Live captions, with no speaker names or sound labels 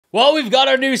Well, we've got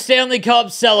our new Stanley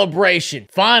Cup celebration.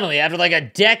 Finally, after like a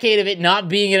decade of it not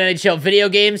being in NHL video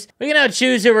games, we can now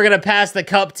choose who we're going to pass the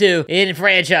cup to in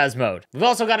franchise mode. We've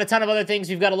also got a ton of other things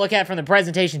we've got to look at from the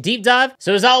presentation deep dive.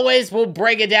 So as always, we'll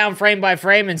break it down frame by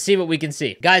frame and see what we can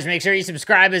see. Guys, make sure you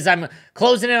subscribe as I'm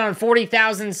closing in on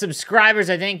 40,000 subscribers.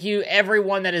 I thank you,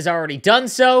 everyone that has already done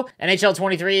so. NHL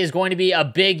 23 is going to be a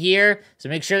big year, so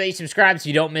make sure that you subscribe so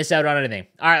you don't miss out on anything.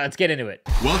 All right, let's get into it.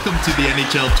 Welcome to the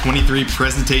NHL 23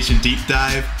 presentation deep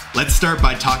dive. Let's start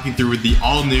by talking through the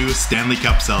all-new Stanley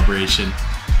Cup celebration.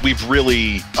 We've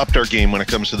really upped our game when it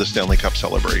comes to the Stanley Cup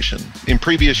celebration. In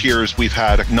previous years, we've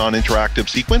had a non-interactive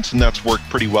sequence, and that's worked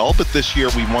pretty well, but this year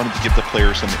we wanted to give the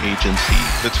players some agency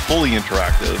that's fully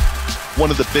interactive. One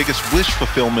of the biggest wish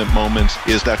fulfillment moments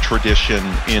is that tradition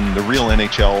in the real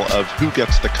NHL of who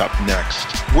gets the cup next.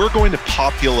 We're going to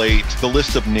populate the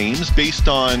list of names based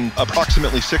on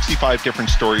approximately 65 different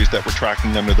stories that we're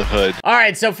tracking under the hood. All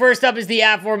right, so first up is the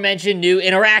aforementioned new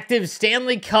interactive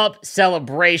Stanley Cup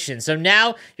celebration. So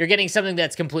now you're getting something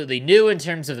that's completely new in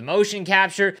terms of the motion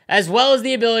capture, as well as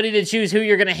the ability to choose who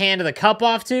you're going to hand the cup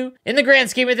off to. In the grand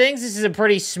scheme of things, this is a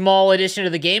pretty small addition to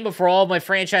the game, but for all of my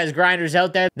franchise grinders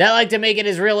out there that like to make it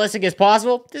as realistic as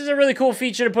possible, this is a really cool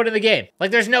feature to put in the game. Like,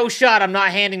 there's no shot I'm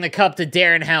not handing the cup to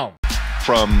Darren Helm.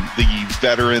 From the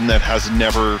veteran that has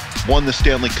never won the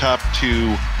Stanley Cup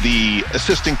to the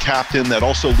assistant captain that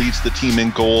also leads the team in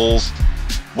goals.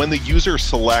 When the user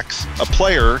selects a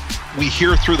player, we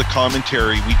hear through the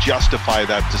commentary, we justify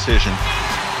that decision.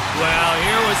 Well,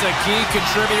 here was a key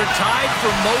contributor, tied for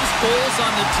most goals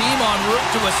on the team en route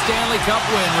to a Stanley Cup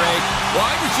win, Ray. Well,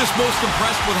 I was just most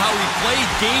impressed with how he played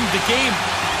game to game.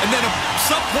 And then at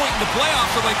some point in the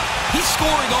playoffs, I'm like, he's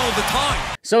scoring all the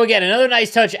time. So again, another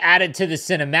nice touch added to the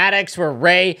cinematics where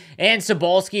Ray and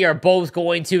Sobolski are both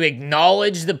going to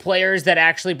acknowledge the players that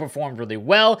actually performed really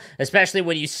well, especially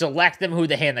when you select them who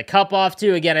they hand the cup off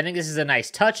to. Again, I think this is a nice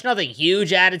touch. Nothing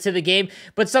huge added to the game,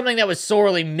 but something that was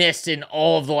sorely missed in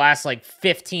all of the last like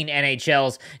 15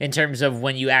 NHLs in terms of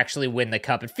when you actually win the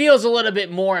cup. It feels a little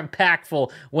bit more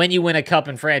impactful when you win a cup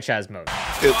in franchise mode.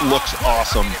 It looks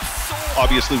awesome.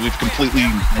 Obviously, we've completely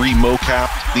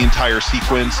re-mocapped the entire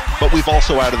sequence, but we've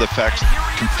also added effects,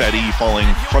 confetti falling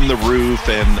from the roof,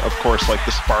 and of course, like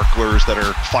the sparklers that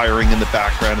are firing in the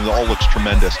background, and it all looks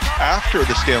tremendous. After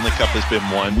the Stanley Cup has been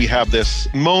won, we have this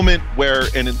moment where,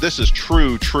 and this is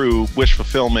true wish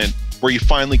fulfillment, where you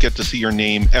finally get to see your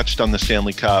name etched on the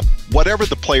Stanley Cup. Whatever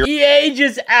the player... EA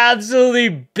just absolutely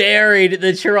buried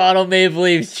the Toronto Maple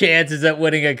Leafs' chances at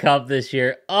winning a cup this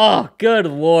year. Oh, good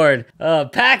lord.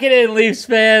 Pack it in, Leafs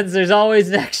fans. There's always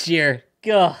next year.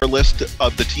 God. List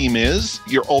of the team is,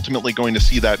 you're ultimately going to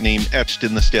see that name etched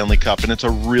in the Stanley Cup, and it's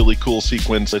a really cool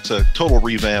sequence. It's a total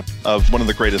revamp of one of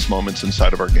the greatest moments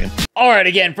inside of our game. All right,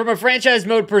 again, from a franchise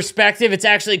mode perspective, it's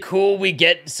actually cool we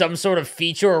get some sort of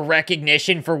feature or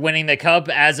recognition for winning the cup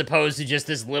as opposed to just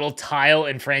this little tile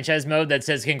in franchise mode that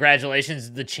says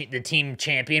congratulations, the team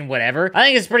champion, whatever. I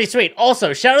think it's pretty sweet.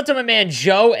 Also, shout out to my man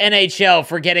Joe NHL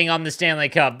for getting on the Stanley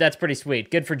Cup. That's pretty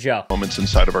sweet. Good for Joe. Moments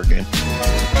inside of our game.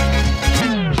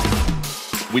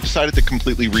 We decided to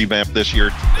completely revamp this year.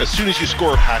 As soon as you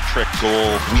score a hat trick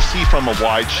goal, we see from a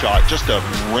wide shot just a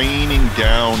raining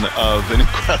down of an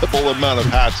incredible amount of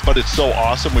hats, but it's so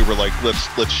awesome. We were like,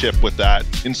 let's ship with that.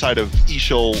 Inside of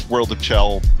eShul World of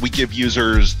Chell, we give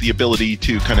users the ability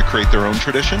to kind of create their own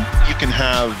tradition. You can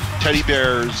have teddy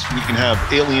bears, you can have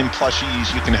alien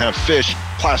plushies, you can have fish,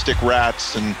 plastic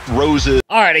rats, and roses.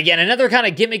 All right, again, another kind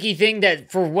of gimmicky thing that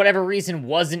for whatever reason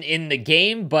wasn't in the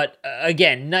game, but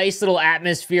again, nice little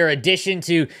atmosphere addition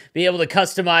to be able to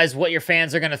customize what your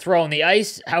fans are going to throw on the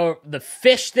ice. However, the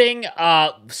fish thing,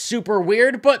 super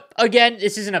weird, but again,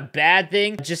 this isn't a bad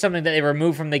thing. It's just something that they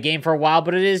removed from the game for a while,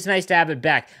 but it is nice to have it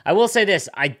back. I will say this,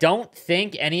 I don't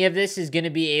think any of this is going to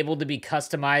be able to be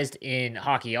customized in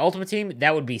Hockey Ultimate Team.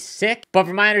 That would be sick, but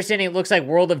from my understanding, it looks like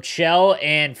World of Chell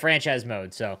and franchise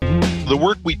mode, so... The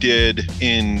work we did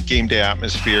in Game Day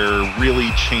Atmosphere really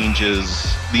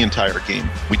changes the entire game.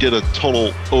 We did a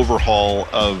total overhaul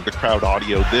of the crowd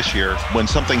audio this year. When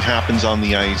something happens on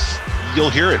the ice, you'll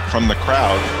hear it from the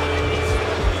crowd.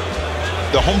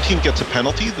 The home team gets a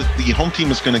penalty, the home team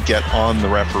is going to get on the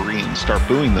referee and start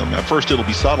booing them. At first it'll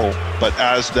be subtle, but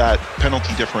as that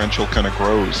penalty differential kind of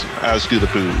grows, as do the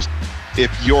boos.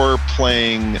 If you're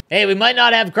playing... Hey, we might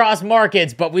not have cross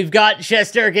markets, but we've got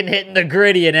Shesterkin hitting the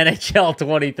gritty in NHL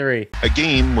 23. A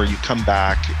game where you come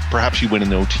back, perhaps you win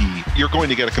an OT, you're going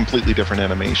to get a completely different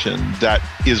animation that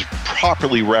is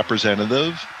properly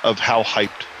representative of how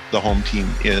hyped the home team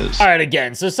is. All right,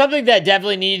 again, so something that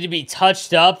definitely needed to be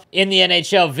touched up in the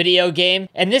NHL video game,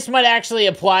 and this might actually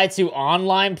apply to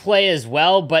online play as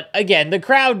well, but again, the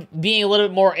crowd being a little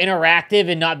bit more interactive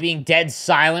and not being dead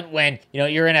silent when,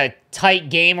 you're in a tight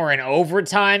game or in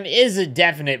overtime is a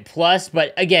definite plus,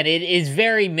 but again, it is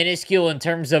very minuscule in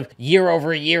terms of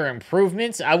year-over-year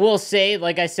improvements. I will say,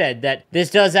 like I said, that this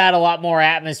does add a lot more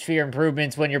atmosphere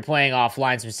improvements when you're playing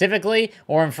offline specifically,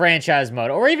 or in franchise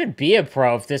mode, or even be a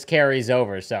pro if this carries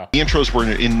over. So the intros were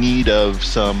in need of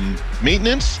some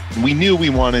maintenance. We knew we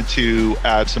wanted to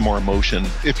add some more emotion.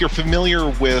 If you're familiar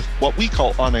with what we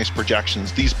call on-ice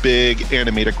projections, these big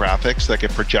animated graphics that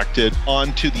get projected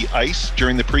onto the ice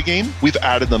during the pregame, we've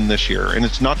added them this year, and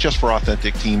it's not just for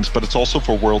Authentic teams, but it's also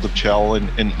for World of Chell and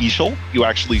Ixchel. You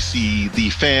actually see the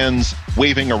fans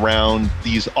waving around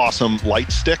these awesome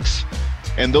light sticks,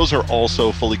 and those are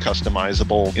also fully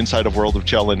customizable inside of World of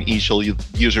Chell and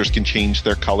Ixchel. Users can change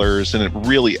their colors, and it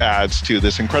really adds to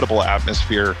this incredible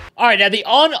atmosphere. All right, now the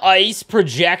on-ice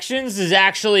projections is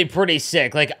actually pretty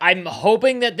sick. Like, I'm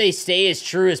hoping that they stay as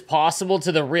true as possible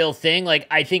to the real thing. Like,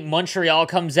 I think Montreal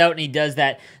comes out and he does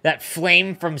that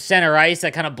flame from center ice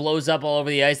that kind of blows up all over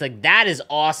the ice. Like, that is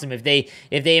awesome if they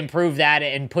improve that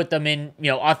and put them in,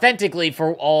 authentically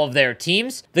for all of their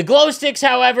teams. The glow sticks,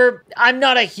 however, I'm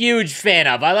not a huge fan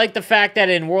of. I like the fact that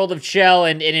in World of Chell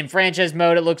and in franchise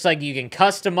mode, it looks like you can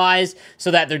customize so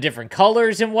that they're different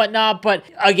colors and whatnot. But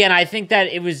again, I think that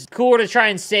it was cooler to try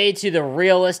and stay to the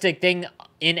realistic thing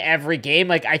in every game.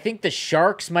 Like, I think the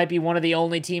Sharks might be one of the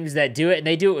only teams that do it, and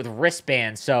they do it with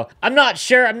wristbands. So I'm not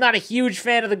sure. I'm not a huge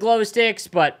fan of the glow sticks,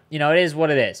 but, it is what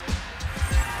it is.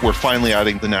 We're finally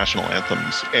adding the national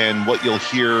anthems, and what you'll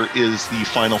hear is the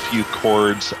final few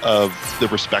chords of the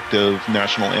respective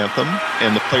national anthem,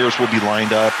 and the players will be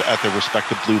lined up at their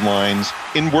respective blue lines.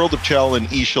 In World of Chell and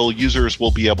Ixchel, users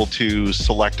will be able to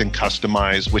select and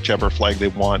customize whichever flag they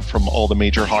want from all the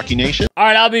major hockey nations. All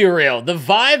right, I'll be real. The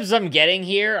vibes I'm getting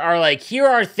here are like, here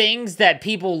are things that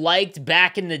people liked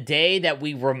back in the day that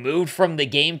we removed from the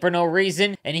game for no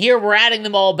reason, and here we're adding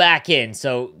them all back in.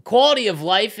 So quality of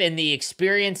life and the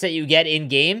experience that you get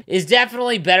in-game is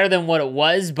definitely better than what it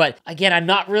was, but again, I'm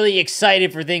not really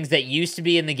excited for things that used to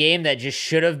be in the game that just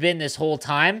should have been this whole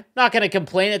time. Not going to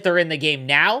complain that they're in the game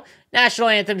now. National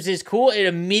Anthems is cool. It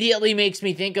immediately makes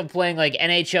me think of playing like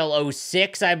NHL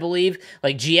 06, I believe,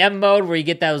 like GM mode where you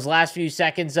get those last few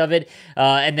seconds of it.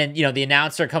 And then, the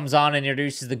announcer comes on and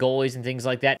introduces the goalies and things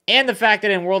like that. And the fact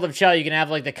that in World of Chell, you can have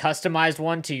like the customized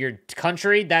one to your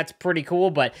country. That's pretty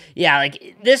cool. But yeah,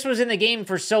 like this was in the game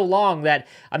for so long that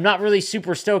I'm not really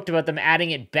super stoked about them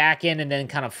adding it back in and then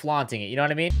kind of flaunting it. You know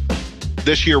what I mean?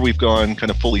 This year, we've gone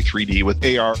kind of fully 3D with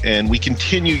AR, and we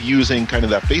continue using kind of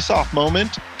that face-off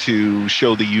moment to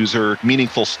show the user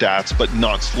meaningful stats, but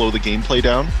not slow the gameplay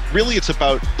down. Really, it's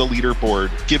about the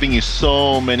leaderboard giving you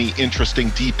so many interesting,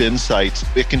 deep insights.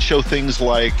 It can show things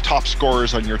like top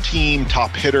scorers on your team,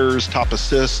 top hitters, top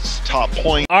assists, top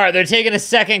points. All right, they're taking a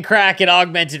second crack at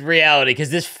augmented reality because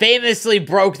this famously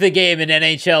broke the game in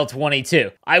NHL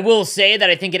 22. I will say that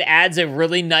I think it adds a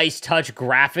really nice touch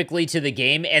graphically to the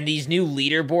game, and these new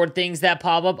leaderboard things that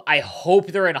pop up, I hope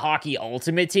they're in Hockey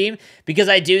Ultimate Team, because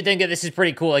I do think that this is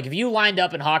pretty cool. Like, if you lined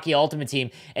up in Hockey Ultimate Team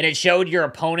and it showed your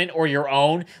opponent or your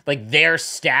own, like, their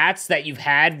stats that you've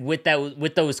had with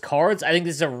those cards, I think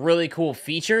this is a really cool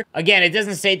feature. Again, it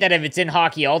doesn't state that if it's in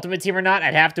Hockey Ultimate Team or not,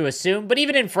 I'd have to assume, but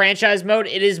even in franchise mode,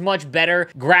 it is much better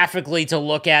graphically to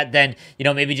look at than,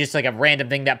 maybe just like a random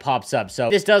thing that pops up. So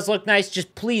this does look nice,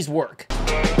 just please work.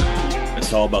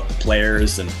 It's all about the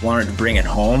players, and wanted to bring it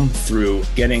home through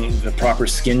getting the proper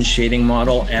skin shading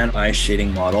model and eye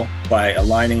shading model. By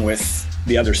aligning with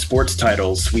the other sports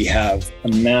titles, we have a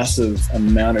massive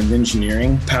amount of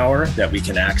engineering power that we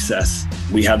can access.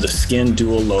 We have the skin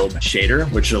dual lobe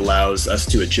shader, which allows us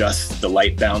to adjust the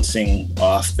light bouncing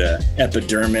off the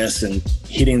epidermis and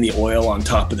hitting the oil on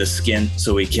top of the skin,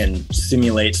 so we can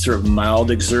simulate sort of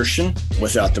mild exertion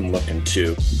without them looking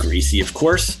too greasy, of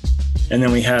course. And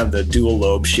then we have the dual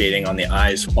lobe shading on the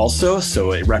eyes also,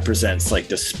 so it represents like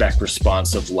the spec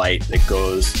response of light that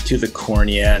goes to the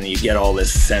cornea, and you get all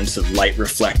this sense of light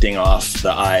reflecting off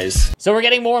the eyes. So we're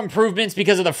getting more improvements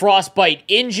because of the Frostbite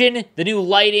engine. The new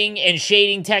lighting and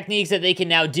shading techniques that they can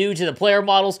now do to the player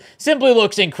models simply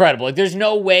looks incredible. Like, there's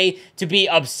no way to be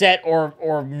upset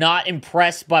or not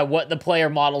impressed by what the player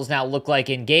models now look like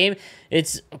in game.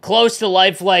 It's close to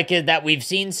lifelike that we've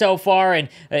seen so far, and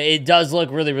it does look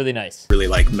really, really nice. helmets. Really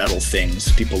like metal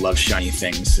things. People love shiny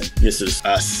things. And this is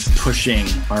us pushing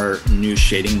our new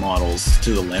shading models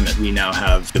to the limit. We now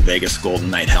have the Vegas Golden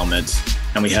Knight helmets,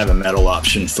 and we have a metal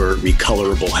option for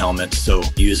recolorable helmets, so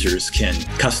users can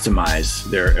customize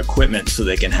their equipment so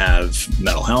they can have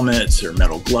metal helmets or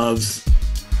metal gloves.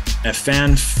 A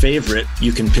fan favorite,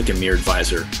 you can pick a mirrored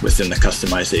visor within the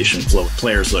customization flow.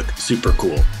 Players look super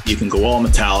cool. You can go all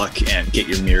metallic and get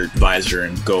your mirrored visor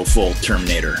and go full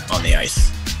Terminator on the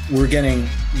ice. We're getting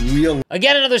real...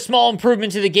 Again, another small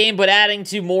improvement to the game, but adding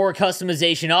to more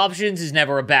customization options is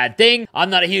never a bad thing.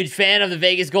 I'm not a huge fan of the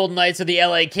Vegas Golden Knights or the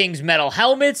LA Kings metal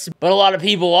helmets, but a lot of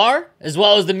people are, as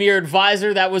well as the mirrored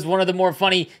visor. That was one of the more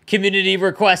funny community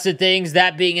requested things.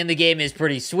 That being in the game is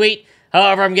pretty sweet.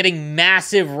 However, I'm getting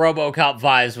massive RoboCop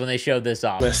vibes when they showed this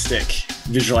off. Realistic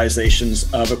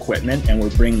visualizations of equipment, and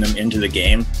we're bringing them into the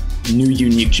game. New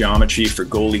unique geometry for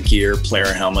goalie gear,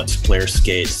 player helmets, player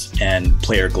skates, and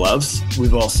player gloves.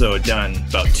 We've also done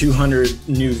about 200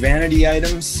 new vanity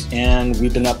items, and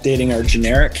we've been updating our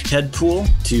generic head pool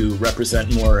to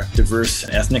represent more diverse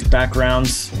ethnic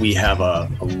backgrounds. We have a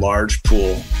large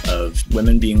pool of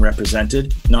women being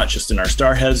represented, not just in our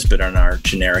star heads, but in our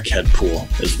generic head pool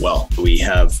as well. We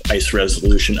have ice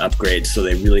resolution upgrades so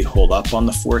they really hold up on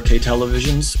the 4K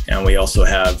televisions, and we also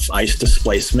have ice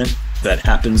displacement that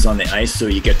happens on the ice, so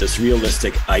you get this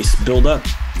realistic ice buildup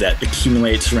that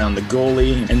accumulates around the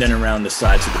goalie and then around the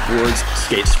sides of the boards,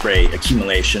 skate spray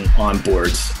accumulation on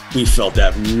boards. We felt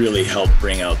that really helped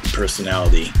bring out the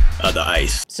personality of the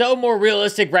ice. So more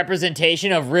realistic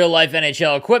representation of real-life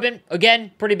NHL equipment.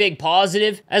 Again, pretty big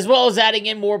positive, as well as adding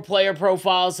in more player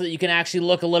profiles so that you can actually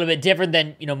look a little bit different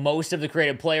than, most of the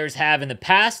creative players have in the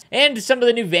past. And some of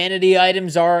the new vanity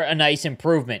items are a nice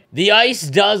improvement. The ice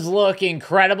does look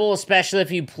incredible, especially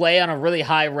if you play on a really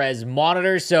high-res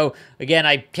monitor. So again,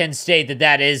 I can state that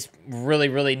that is really,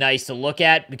 really nice to look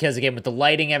at because, again, with the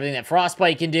lighting, everything that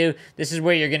Frostbite can do, this is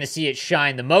where you're going to see it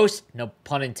shine the most. No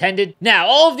pun intended. Now,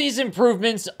 all of these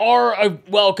improvements are a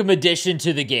welcome addition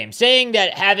to the game. Saying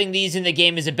that having these in the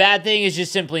game is a bad thing is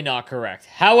just simply not correct.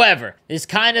 However, this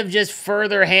kind of just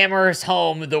further hammers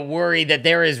home the worry that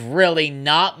there is really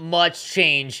not much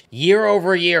change year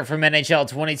over year from NHL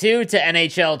 22 to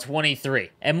NHL 23.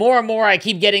 And more, I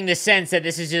keep getting the sense that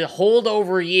this is just a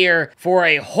holdover year for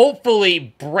a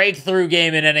hopefully breakthrough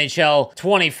game in NHL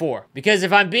 24. Because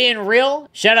if I'm being real,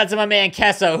 shout out to my man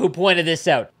Kesso who pointed this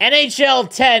out.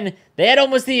 NHL 10, they had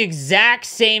almost the exact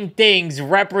same things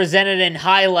represented and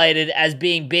highlighted as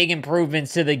being big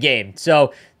improvements to the game.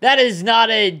 So that is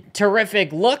not a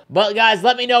terrific look. But guys,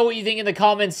 let me know what you think in the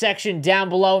comments section down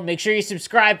below. Make sure you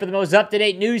subscribe for the most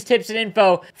up-to-date news, tips, and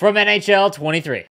info from NHL 23.